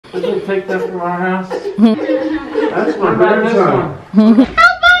Did they take that from our house? That's my grandson. How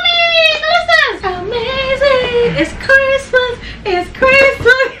funny! This is amazing! It's Christmas! It's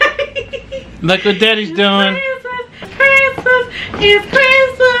Christmas! Look what Daddy's doing. It's Christmas! It's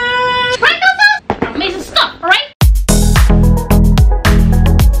Christmas! Right, Christmas? Amazing stuff, alright?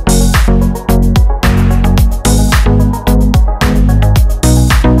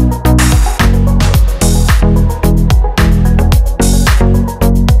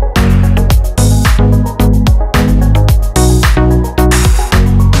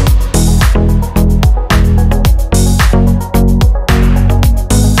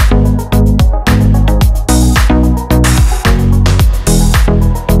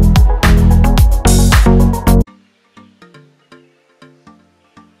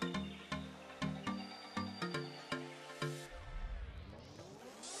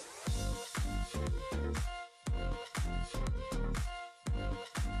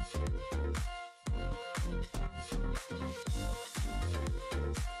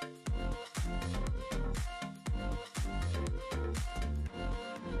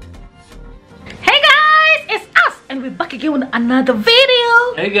 And we're back again with another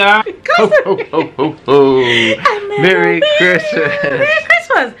video. Hey guys. Merry Christmas. Merry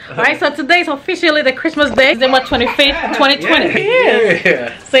Christmas. Alright, so today is officially the Christmas day, December 25th, 2020.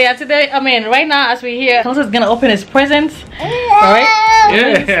 Yeah. So yeah, today, right now as we're here, Callistus is gonna open his presents. Alright?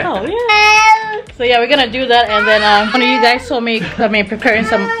 Yeah. Oh, yeah. So yeah, we're gonna do that, and then one of you guys saw me preparing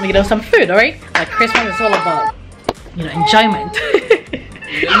some some food, alright? Like Christmas is all about enjoyment.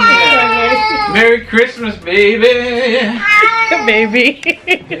 Merry Christmas, baby. Baby.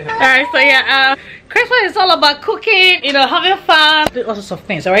 Alright, so yeah, Christmas is all about cooking, having fun, all sorts of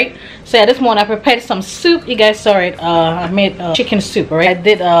things, alright? So yeah, this morning I prepared some soup. You guys saw it. I made chicken soup, alright? I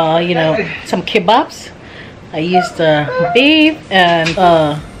did some kebabs. I used beef and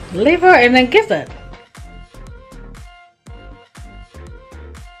liver and then gizzard.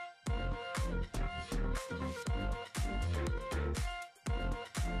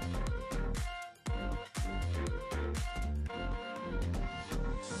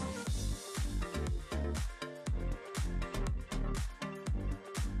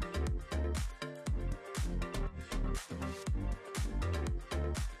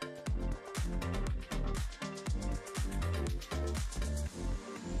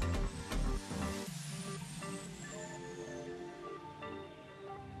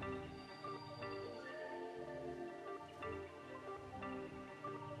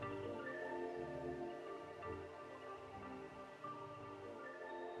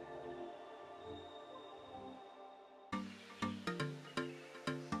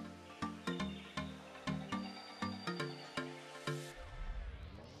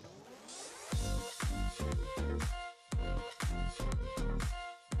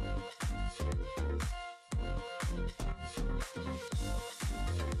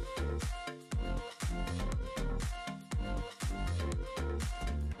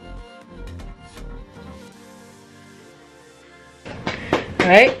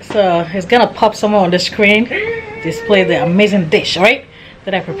 Right, so it's gonna pop somewhere on the screen, display the amazing dish, right,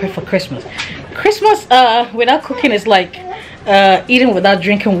 that I prepared for Christmas. Christmas without cooking is like eating without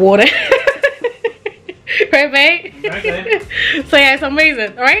drinking water. Right, babe? Okay. So yeah, it's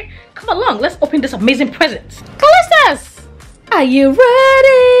amazing. All right, come along, let's open this amazing present. Callistus, are you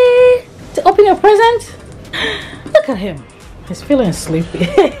ready to open your present? Look at him, he's feeling sleepy.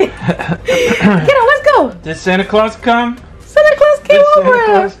 Get on, let's go. Did Santa Claus come? Santa Claus came over. Santa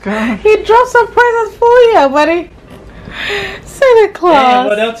Claus come? He dropped some presents for you, buddy. Santa Claus. And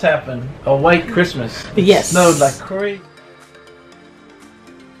what else happened? A white Christmas. Yes. It snowed like crazy.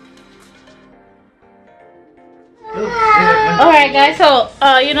 Alright guys, so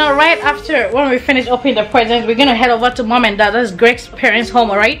right after when we finish opening the presents, we're gonna head over to mom and dad, that's Greg's parents' home,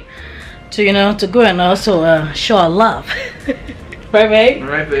 alright? To go and also show our love. Right, babe?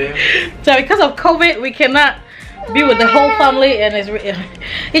 Right, babe. So because of COVID, we cannot be with the whole family, and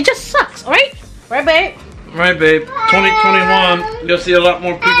it just sucks, alright? Right, babe? Right, babe. 2021, you'll see a lot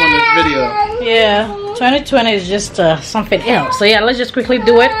more people in this video. Yeah, 2020 is just something else. So yeah, let's just quickly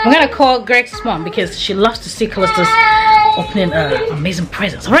do it. I'm gonna call Greg's mom because she loves to see Callistus opening amazing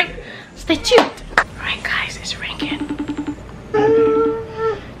presents. Alright, stay tuned. Alright guys, it's ringing.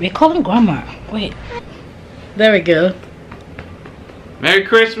 We're calling grandma. Wait, there we go. Merry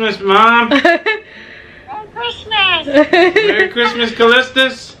Christmas, Mom. Merry Christmas. Merry Christmas,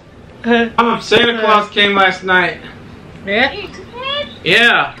 Callistus. Santa Claus came last night. Yeah. You did?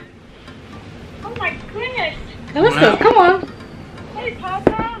 Yeah. Oh my goodness. Callistus, come on. Hey,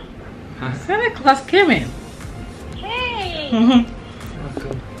 Papa. Santa Claus came in. Hey.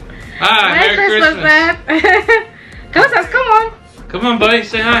 Hi, Merry Christmas. man. Callistus, come on. Come on, buddy,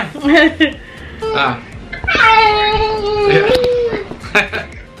 say hi. Ah.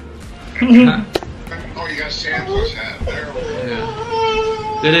 Yeah. Oh, you got Santa's hat there.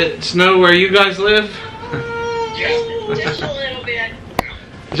 Yeah. Did it snow where you guys live? Yeah. Just a little bit.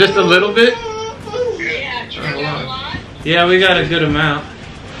 Just a little bit? Yeah, you got a lot. Yeah, we got a good amount.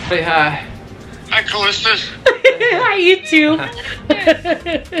 Say hi. Hi, Callistus. Hi, you too.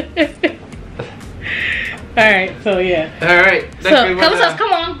 Alright, so yeah. Alright. So, Callistus,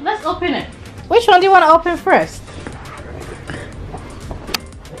 come on. Let's open it. Which one do you want to open first?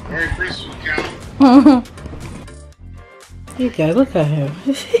 Merry Christmas, Cal. You guys, look at him.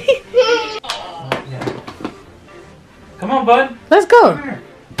 Come on, bud. Let's go.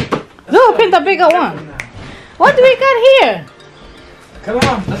 Let's open the bigger one. What do we got here? Come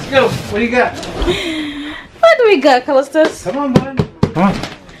on, let's go. What do you got? What do we got, Callistus? Come on, bud. Come on.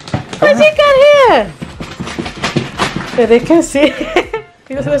 What do you got here? Yeah, they can see.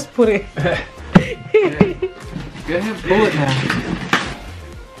 Let's put it. Go ahead, pull it now.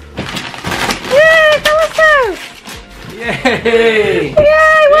 Yay, Callistus! Yay!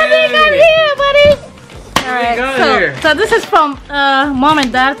 Yay, what do you got here, buddy? Alright, so this is from Mom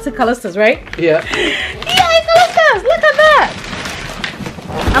and Dad to Callistus, right? Yeah. Yay, Callistus! Look at that!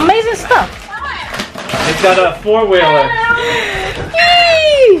 Amazing stuff. It's got a four-wheeler.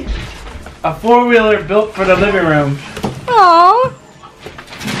 Yay! A four-wheeler built for the living room. Aww.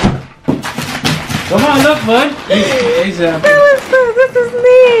 Come on, look, bud. He's Callistus, this is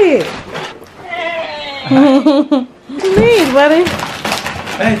neat. Neat, buddy.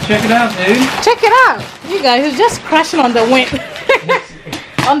 Hey, check it out, dude. Check it out. You guys, it's just crashing on the wind.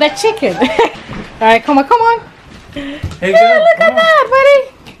 On the chicken. Alright, come on, come on. Hey, Yeah, look at that, buddy.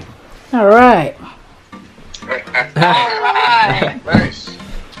 Alright. Alright. Nice.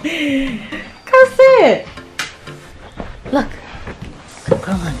 Come see it. Look.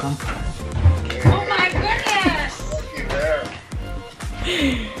 Come on, come on. Oh my goodness. Looky there.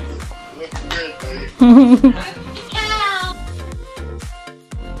 Look good, buddy. Cow.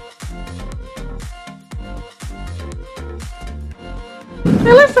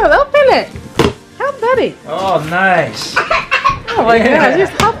 Hey, listen, open it. Help Daddy. Oh, nice. Oh my gosh, he's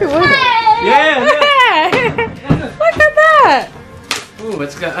happy with it. Yeah. Look at that. Ooh,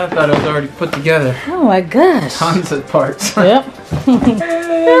 it's got. I thought it was already put together. Oh my gosh. Tons of parts. Yep. Hey,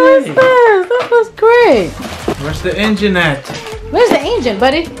 what's this? That was great. Where's the engine at? Where's the engine,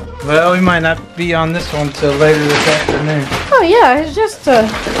 buddy? Well, we might not be on this one till later this afternoon. Oh yeah, it's just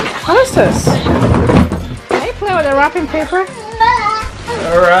what's this? Are you playing with the wrapping paper?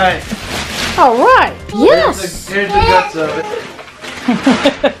 All right. All right. Yes. Here's the guts of it.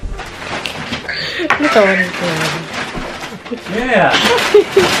 Look at what he's doing. Yeah.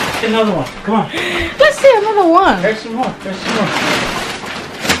 Another one. Come on. Let's see another one. There's some more. There's some more.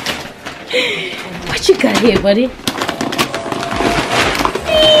 What you got here, buddy?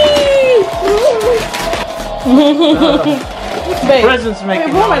 Babe, Presents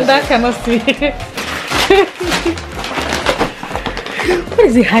making mom and noise. dad cannot see. What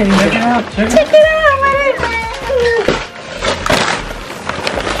is he hiding? Check it out. Check it Check it out, buddy.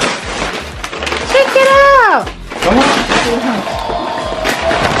 Check it out. Come on.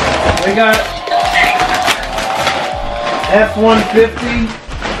 We got F-150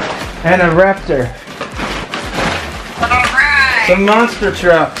 and a Raptor. Alright. Some monster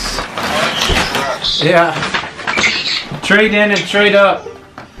trucks. Trucks. Yeah. Trade in and trade up.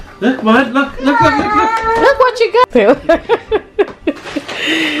 Look, bud. Look. Look what you got.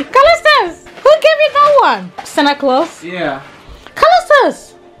 Callistus, who gave you that one? Santa Claus. Yeah.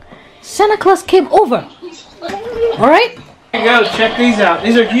 Callistus, Santa Claus came over. All right. Here you go. Check these out.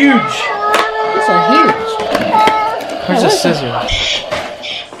 These are huge. These are huge. Where's the scissor?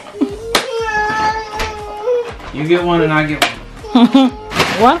 You get one and I get one.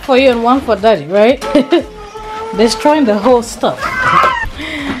 One for you and one for Daddy, right? Destroying the whole stuff.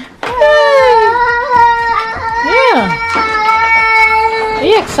 Yeah. Are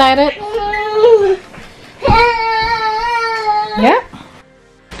you excited? Yeah?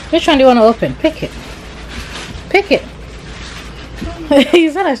 Which one do you want to open? Pick it. Pick it.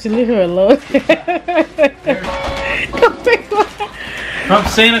 You said I should leave her alone. Go pick one. From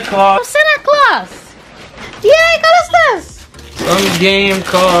Santa Claus. From Santa Claus. Yay, Callistus. Some game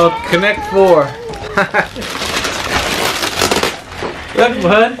called Connect 4. Look,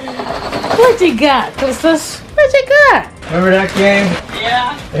 bud. What you got, Callistus? What you got? Remember that game?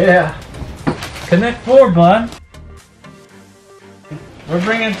 Yeah. Yeah. Connect 4, bud. We're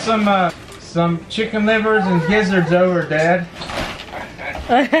bringing some chicken livers and gizzards over, Dad.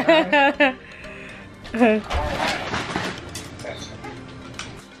 Say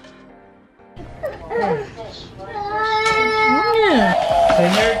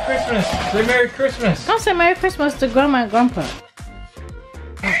Merry Christmas. Say Merry Christmas. Come say Merry Christmas to Grandma and Grandpa.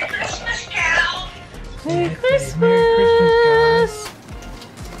 Christmas cow. Merry Christmas. Merry Christmas,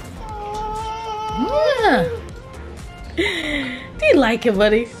 Yeah. Do you like it,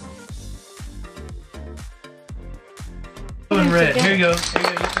 buddy? Blue and red. Here you go. Here you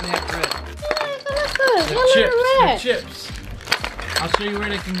go. You can have red. Yeah, The chips. The red. chips. I'll show you where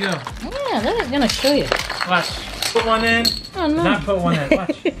they can go. Yeah, that is gonna show you. Watch. Put one in. Oh no. Not put one in.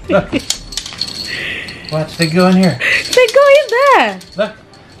 Watch. Look. Watch. They go in here. They go in there. Look.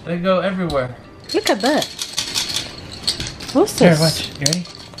 They go everywhere. Look at that. What's Here, this? watch. You ready?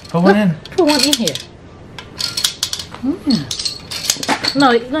 Put one in. Put one in here.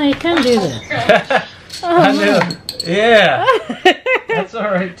 No, you can't do that. I knew. Yeah. That's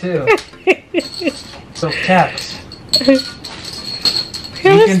alright too. So caps. You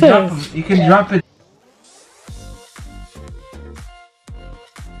can drop them. You can drop it.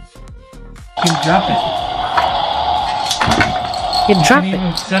 You can drop it. You drop You it. can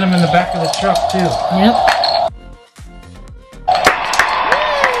even set them in the back of the truck too. Yep.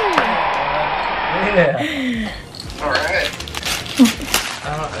 Yeah. Alright.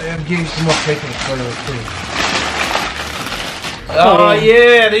 I'm getting some more picnic photos too. Oh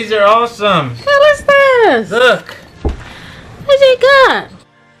yeah, these are awesome. What is this? Look. What's he got?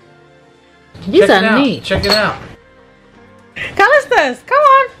 These Check it are out. neat. Check it out. Callistus, come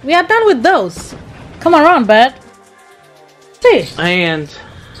on. We are done with those. Come around, bud. See. And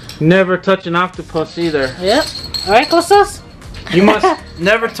never touch an octopus either. Yep. Alright, Callistus? You must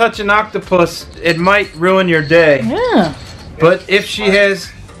never touch an octopus. It might ruin your day. Yeah. But if she has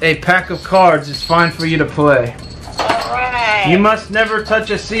a pack of cards, it's fine for you to play. Alright. You must never touch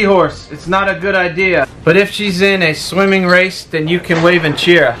a seahorse. It's not a good idea. But if she's in a swimming race, then you can wave and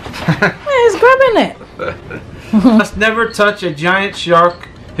cheer. Hey, he's grabbing it. You must never touch a giant shark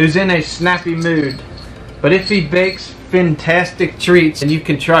who's in a snappy mood. But if he bakes fantastic treats, then you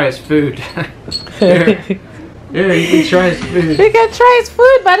can try his food. Here, you can try his food. You can try his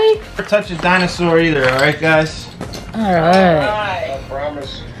food, buddy. Never touch a dinosaur either, alright guys? Alright. I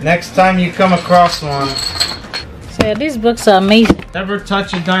promise. Next time you come across one, So yeah, these books are amazing. never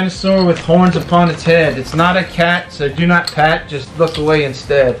touch a dinosaur with horns upon its head. It's not a cat, so do not pat, just look away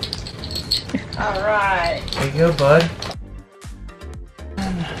instead. Alright. There you go, bud.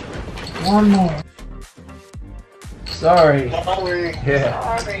 And one more. Sorry. Sorry.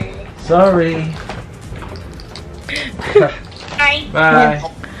 Yeah. Sorry. Sorry. Bye. Bye.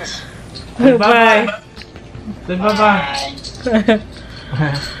 Bye. Say bye-bye.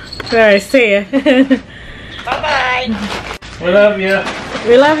 Alright, see ya. Bye-bye. We love you.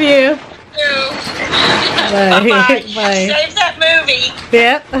 We love you. Bye. Bye. Bye. Save that movie.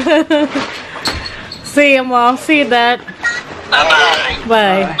 Yep. See you, Mom. See you, Dad. Bye-bye.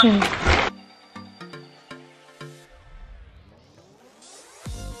 Bye.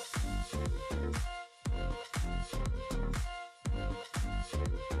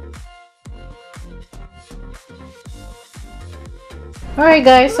 Alright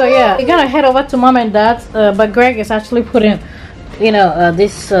guys, so yeah, we're gonna head over to Mom and Dad's, but Greg is actually putting, you know,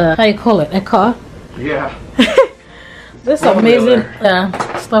 this, how you call it, a car? Yeah. This Four-wheeler.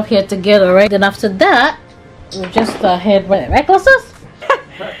 amazing stuff here together, right? Then after that, we'll just head right, Callistus?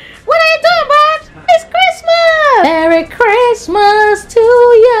 What are you doing, bud? It's Christmas! Merry Christmas to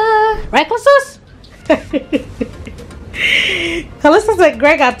ya! Right, Callistus? Callistus and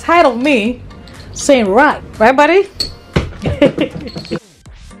Greg got tired of me saying right, buddy?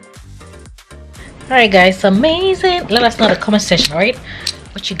 Alright guys, amazing. Let us know in the comment section, alright?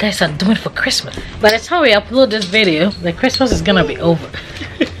 What you guys are doing for Christmas. By the time we upload this video, the Christmas is gonna be over.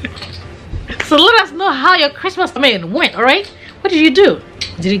 So let us know how your Christmas went, alright? What did you do?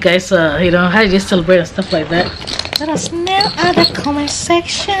 Did you guys, you know, how did you celebrate and stuff like that? Let us know in the comment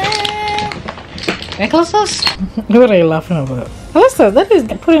section. Right, Callistus? What are you laughing about? Callistus, that is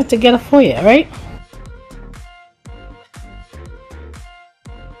putting it together for you, alright?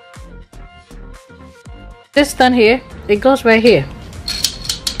 This stand here, it goes right here.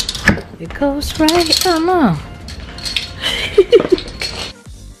 It goes right, oh no.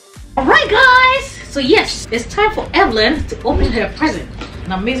 Alright guys, so yes, it's time for Evelyn to open her present.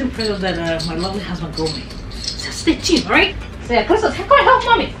 An amazing present that my lovely husband got me. So stay tuned, alright? So yeah, Callistus, come on, help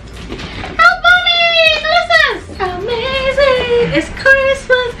mommy. Help mommy, Callistus. Amazing, it's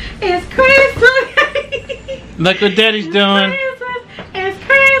Christmas, it's Christmas. Look what Daddy's doing. It's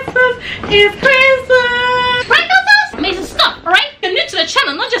Christmas, it's Christmas. Right, Callistus? Amazing stuff, alright? If you're new to the channel,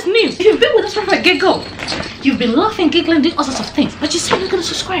 a giggle. You've been laughing, giggling, doing all sorts of things, but you said you're gonna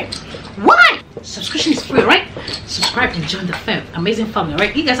subscribe. Why? Subscription is free, right? Subscribe and join the amazing family,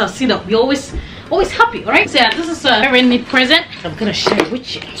 right? You guys have seen that we always happy, all right? So yeah, this is a very neat present. I'm gonna share it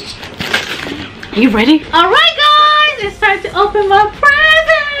with you. Are you ready? All right, guys, it's time to open my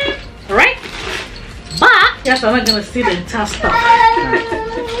present. All right? But yes, I'm not gonna see the entire stuff.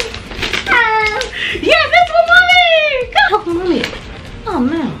 Yes, that's for mommy. Come on, mommy. Oh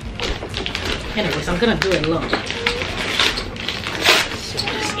no. Anyways, I'm gonna do it alone. So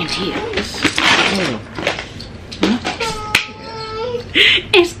what's in here?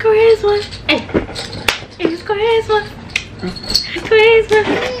 It's Christmas. Hey. It's Christmas. Christmas.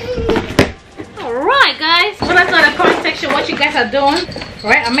 Alright, guys. Well, that's not the comment section what you guys are doing.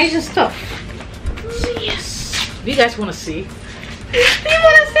 Alright, amazing stuff. So, yes. Do you guys want to see? Do you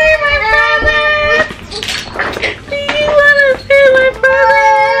want to see my present? Do you want to see my present?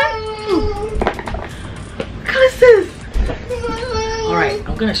 Callistus. Alright,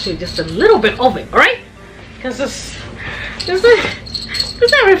 I'm gonna show you just a little bit of it, alright? Because this is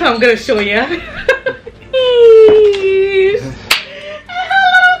everything I'm gonna show you.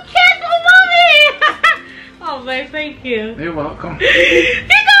 Hello, cat for mommy! Oh man, thank you. You're welcome. Hey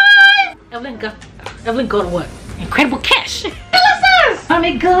guys! Evelyn got what? Incredible cash. Callistus!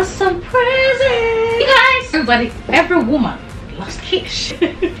 Mommy got some presents. You guys, every woman loves cash.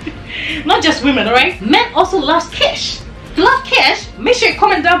 Not just women, alright? Men also loves cash. Love cash? Make sure you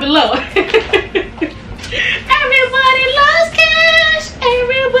comment down below. Everybody loves cash.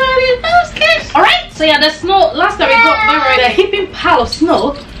 Everybody loves cash. Alright? So yeah, the snow, last time we got the heaping pile of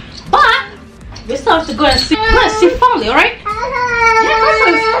snow. But we still have to go and see family, alright? Yeah,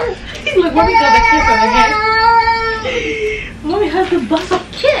 Christmas. Look, mommy got the cash on her head. Mommy has the box of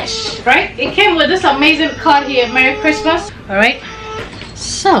cash. Right? It came with this amazing card here. Merry Christmas. Alright?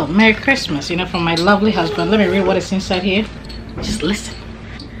 So, Merry Christmas, you know, from my lovely husband. Let me read what is inside here. Just listen.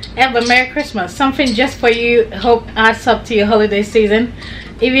 Ever Merry Christmas. Something just for you. Hope adds up to your holiday season.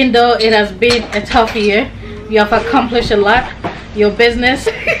 Even though it has been a tough year, you have accomplished a lot. Your business,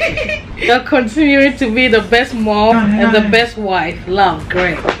 you're continuing to be the best mom and the best wife. Love,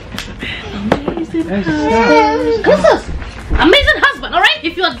 great. Amazing husband. Callistus, amazing husband, alright?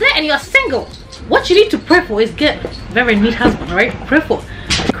 If you're there and you're single, what you need to pray for is get a very neat husband, alright? Pray for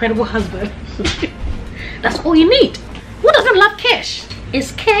incredible husband. That's all you need. Who doesn't love cash?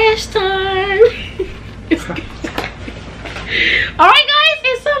 It's cash time. Alright guys,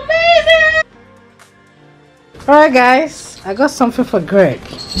 it's amazing. Alright guys, I got something for Greg.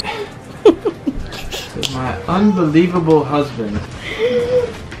 My unbelievable husband.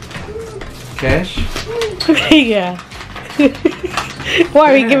 Cash? Yeah.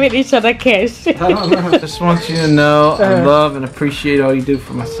 Why are we giving each other cash? I don't know. I just want you to know I love and appreciate all you do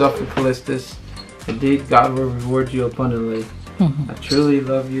for myself and Callistus. Indeed, God will reward you abundantly. I truly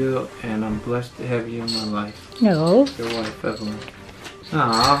love you, and I'm blessed to have you in my life. No. Your wife, Evelyn.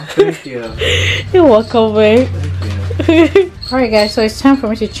 Aw, thank you. You're welcome, babe. Thank you. Alright guys, so it's time for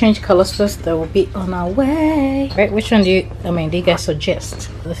me to change Callistus. That will be on our way. Right, which one do you guys suggest?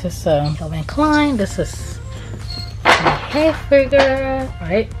 This is Calvin Klein. This is my hair figure.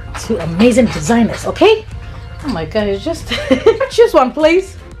 Alright, two amazing designers, okay? Oh my god, it's just choose one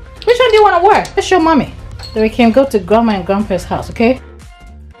please. Which one do you want to wear? Let's show mommy. Then we can go to grandma and grandpa's house, okay?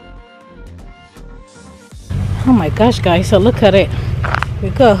 Oh my gosh guys, so look at it. We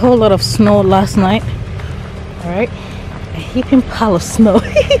got a whole lot of snow last night. Alright, a heaping pile of snow.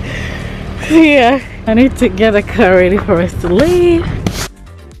 Yeah, I need to get a car ready for us to leave.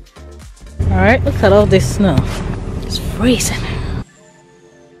 Alright, look at all this snow. It's freezing.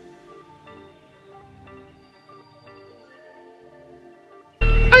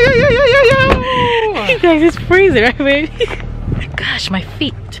 You guys, it's freezing, right baby? Gosh, my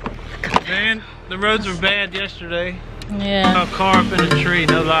feet. Man, the roads were bad yesterday. Yeah. A car up in a tree,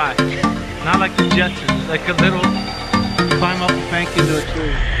 no lie. Not like the Jetsons, like a little climb up a bank into a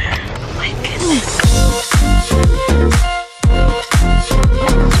tree. Oh my goodness.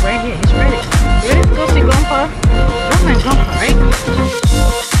 He's right here, he's ready. You ready to go see Grandpa? Grandma and Grandpa, right?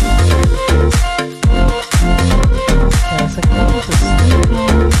 Yeah, it's like, oh, this is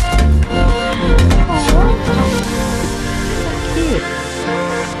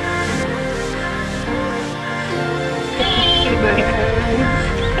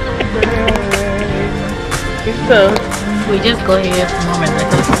so we just go here at the moment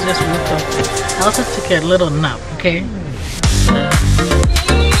because it's just woke up. I also took a little nap, okay? It's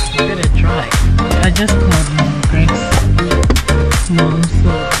a bit dry. I just called Greg's mom, so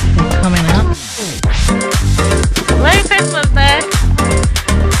they're coming out. Merry Christmas, Dad!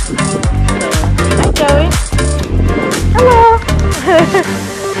 So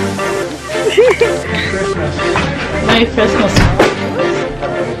Merry Christmas.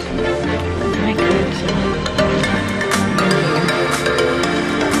 My goodness.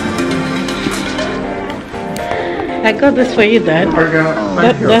 I got this for you, Dad.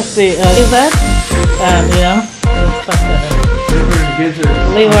 That's the, is that? Yeah.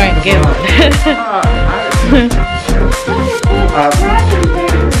 Liver and gizzard.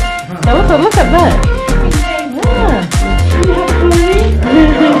 Look at that. Yeah.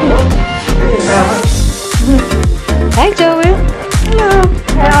 Hi, Joey.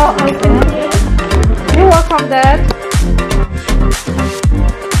 Hello. You're welcome, Dad.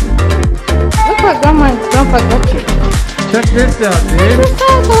 Look what Grandma and Grandpa got you. Check this out, dude.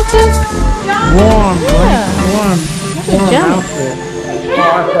 Warm, warm outfit.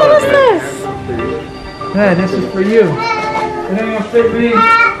 What's this? Yeah, this is for you. It ain't gonna fit me.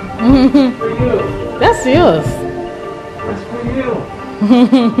 It's for you. That's yours. It's for you.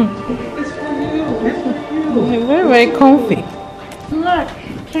 It's for you. It's for you. Very, very comfy. Look,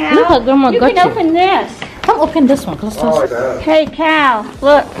 Cal. Look what Grandma you got can you. open this. Come open this one. Let's Hey, Cal.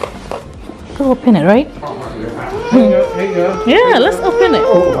 Look. go open it, right? Here you go. Yeah, let's open it.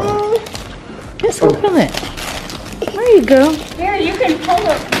 Let's open it. There you go. Here, you can pull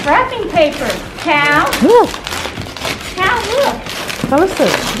the wrapping paper, Cal. Look. Cal, look.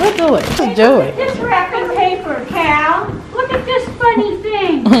 Callistus, go do it. This is Joey. This wrapping paper, Cal. Look at this funny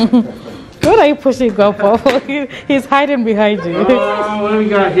thing. What are you pushing, Grandpa? He's hiding behind you. Oh, what do we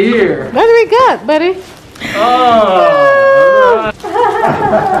got here? What do we got, buddy? Oh,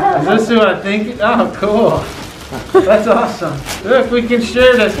 is this who I think? Oh, cool. That's awesome. Look, we can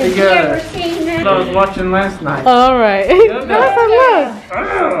share this Have you ever together. seen What I that? was watching last night. All right. Yeah.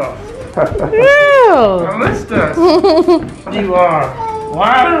 Ew. Callistus. You are.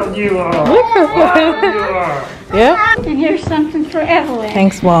 Wild you are. Look at Wild you are. Yeah. And here's something for Evelyn.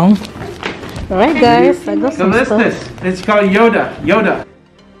 Thanks, Mom. All right, guys. I got some stuff. Callistus. It's called Yoda. Yoda.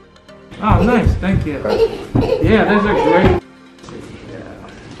 Oh, nice. Thank you. Yeah, those are great.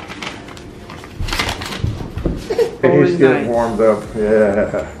 He's getting warmed up,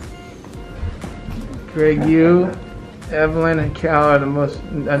 yeah. Greg, you, Evelyn, and Cal are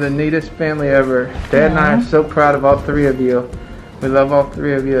the neatest family ever. Dad and I are so proud of all three of you. We love all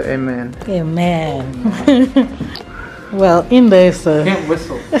three of you. Amen. Amen. Well, in there, sir. Can't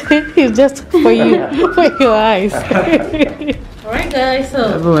whistle. It's just for you, for your eyes. All right, guys.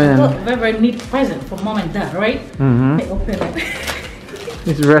 So, Evelyn. very, very neat present for Mom and Dad, right? Mm-hmm. I open it.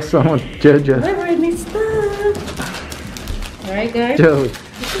 He's wrestling with JoJo. Very, very neat stuff. All right, guys. Joey.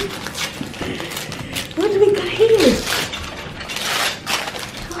 What do we got here?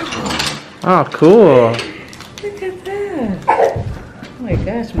 Oh, cool. Look at that. Oh my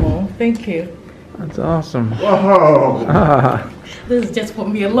gosh, Mom. Thank you. That's awesome. Whoa! Ah, This is just for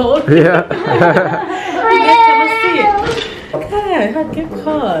me alone. yeah. You guys gonna see it. God, her gift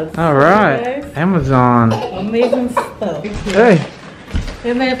cards. All right. Guys. Amazon. Amazing stuff. Hey,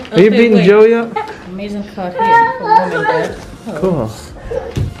 And then, are you beating wait. Joey up? Amazing card here for Mom and Dad. Cool.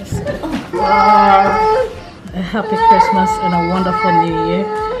 A happy Christmas and a wonderful New Year.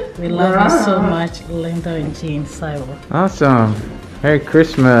 We love you so much, Linda and Jean Seibel. Awesome. Merry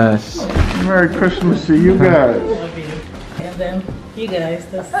Christmas. Merry Christmas to you guys. Love you. And then you guys,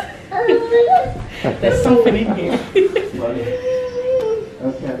 there's something in here.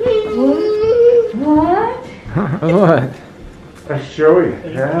 What? What? That's Joey,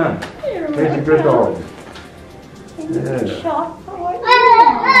 yeah. He's a good dog. Yeah. Shop for what?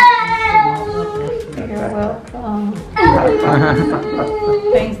 You're welcome.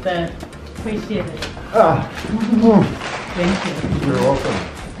 Thanks, Dad. Appreciate it. Thank you. You're welcome.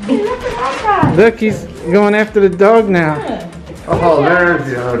 Look at that. Look, he's going after the dog now. Oh, there's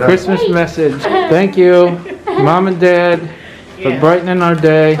the other. Christmas message. Thank you, Mom and Dad, for Yeah. brightening our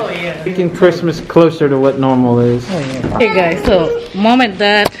day, Oh, yeah. making Christmas closer to what normal is. Hey guys, so Mom and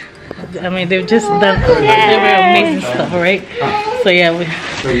Dad, I mean, they've just done very amazing stuff, right? So yeah,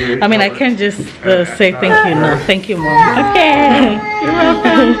 I mean, I can't just say thank you now. Thank you, Mom. Okay. You're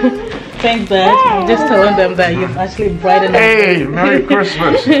welcome. Thanks, Dad. I'm just telling them that you've actually brightened up. Hey, Merry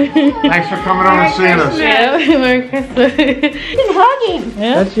Christmas. Thanks for coming on and seeing us. Yeah, Merry Christmas. You can hug him.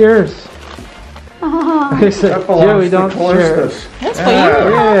 Yeah, That's yours. Oh. They said, That belongs Joey, to don't share. Callistus. that's for you.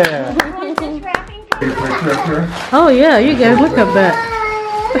 Yeah. Oh yeah, you guys look at that.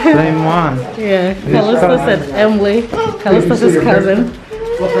 Same one. Yeah, Callistus and Emily, Callistus' cousin.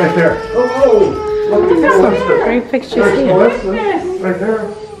 Look right there. Oh, look at Callistus. Great pictures There's here. Callistus. Right there.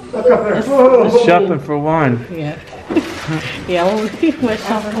 Look up there. Whoa. Shopping for wine. Yeah. Yeah, we're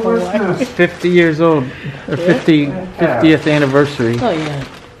shopping for one. 50 years old. Or 50th anniversary. Oh yeah.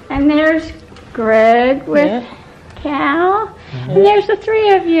 And there's Greg with Yeah.